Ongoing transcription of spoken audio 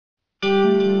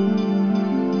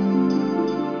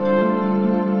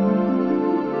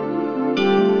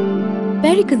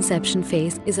periconception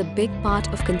phase is a big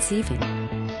part of conceiving.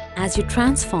 As you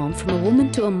transform from a woman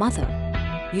to a mother,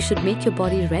 you should make your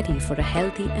body ready for a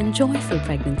healthy and joyful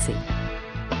pregnancy.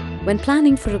 When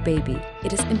planning for a baby,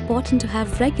 it is important to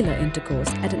have regular intercourse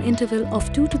at an interval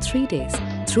of 2 to 3 days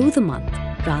through the month,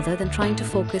 rather than trying to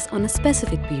focus on a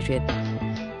specific period.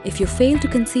 If you fail to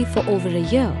conceive for over a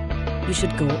year, you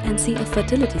should go and see a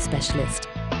fertility specialist.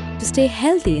 To stay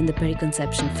healthy in the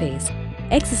periconception phase,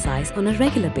 exercise on a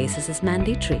regular basis is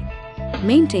mandatory.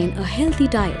 Maintain a healthy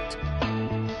diet.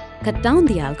 Cut down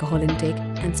the alcohol intake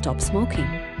and stop smoking.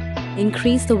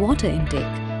 Increase the water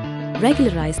intake.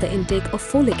 Regularize the intake of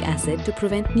folic acid to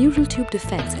prevent neural tube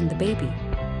defects in the baby.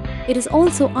 It is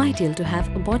also ideal to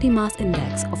have a body mass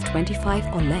index of 25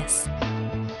 or less.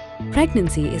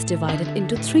 Pregnancy is divided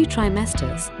into 3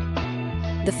 trimesters.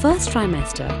 The first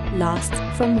trimester lasts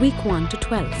from week 1 to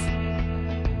 12.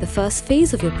 The first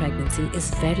phase of your pregnancy is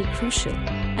very crucial,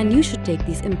 and you should take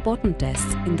these important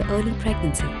tests in the early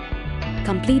pregnancy.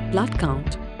 Complete blood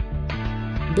count,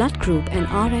 blood group and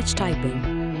RH typing,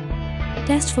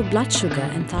 test for blood sugar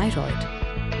and thyroid,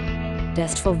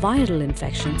 test for viral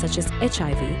infections such as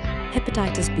HIV,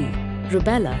 hepatitis B,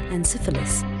 rubella and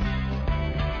syphilis.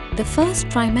 The first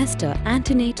trimester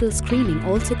antenatal screening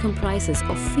also comprises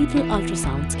of fetal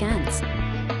ultrasound scans.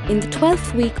 In the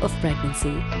 12th week of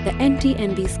pregnancy, the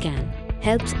NT-NB scan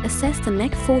helps assess the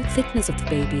neck fold thickness of the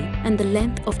baby and the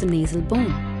length of the nasal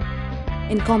bone.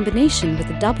 In combination with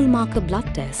a double marker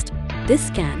blood test, this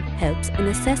scan helps in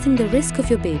assessing the risk of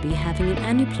your baby having an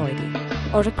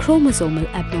aneuploidy or a chromosomal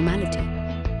abnormality.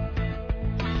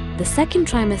 The second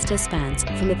trimester spans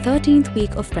from the 13th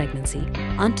week of pregnancy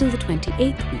until the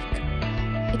 28th week.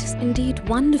 It is indeed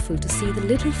wonderful to see the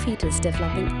little fetus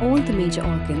developing all the major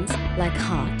organs like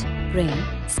heart, brain,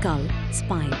 skull,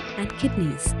 spine and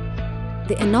kidneys.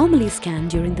 The anomaly scan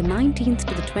during the 19th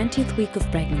to the 20th week of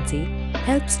pregnancy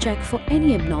helps check for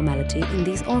any abnormality in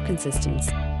these organ systems.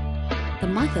 The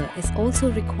mother is also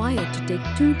required to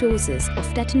take 2 doses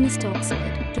of tetanus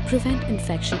toxoid to prevent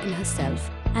infection in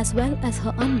herself as well as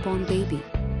her unborn baby.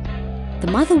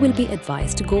 The mother will be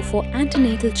advised to go for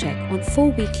antenatal check on 4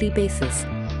 weekly basis.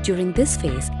 During this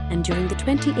phase and during the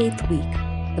 28th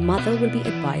week, the mother will be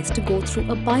advised to go through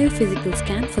a biophysical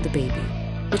scan for the baby,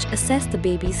 which assess the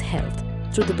baby's health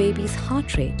through the baby's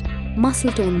heart rate,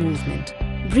 muscle tone movement,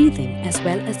 breathing as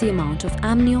well as the amount of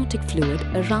amniotic fluid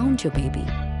around your baby.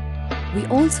 We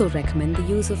also recommend the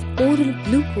use of oral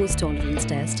glucose tolerance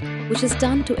test, which is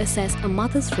done to assess a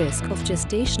mother's risk of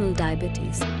gestational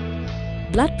diabetes.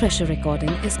 Blood pressure recording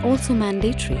is also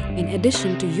mandatory in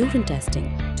addition to urine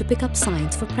testing to pick up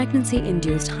signs for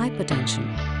pregnancy-induced hypertension.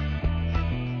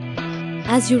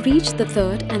 As you reach the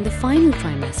 3rd and the final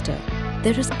trimester,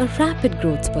 there is a rapid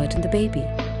growth spurt in the baby.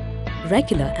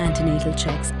 Regular antenatal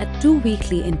checks at 2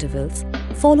 weekly intervals,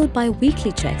 followed by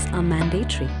weekly checks, are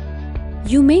mandatory.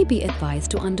 You may be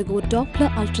advised to undergo Doppler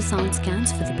ultrasound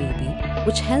scans for the baby,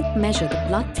 which help measure the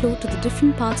blood flow to the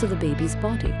different parts of the baby's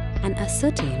body and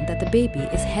ascertain that the baby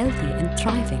is healthy and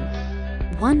thriving.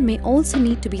 One may also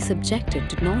need to be subjected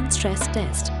to non-stress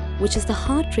test, which is the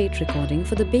heart rate recording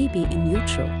for the baby in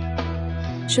utero.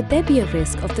 Should there be a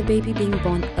risk of the baby being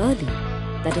born early,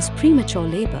 that is premature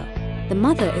labor, the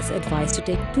mother is advised to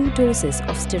take 2 doses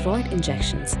of steroid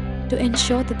injections to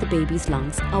ensure that the baby's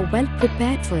lungs are well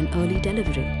prepared for an early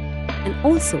delivery. And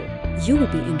also, you will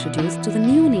be introduced to the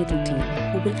neonatal team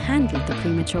who will handle the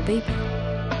premature baby.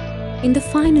 In the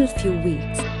final few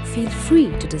weeks, feel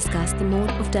free to discuss the mode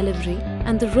of delivery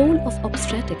and the role of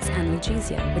obstetrics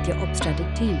analgesia with your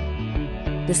obstetric team.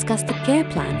 Discuss the care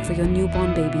plan for your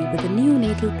newborn baby with the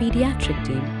neonatal pediatric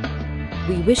team.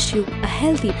 We wish you a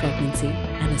healthy pregnancy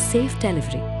and a safe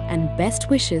delivery, and best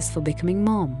wishes for becoming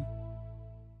mom.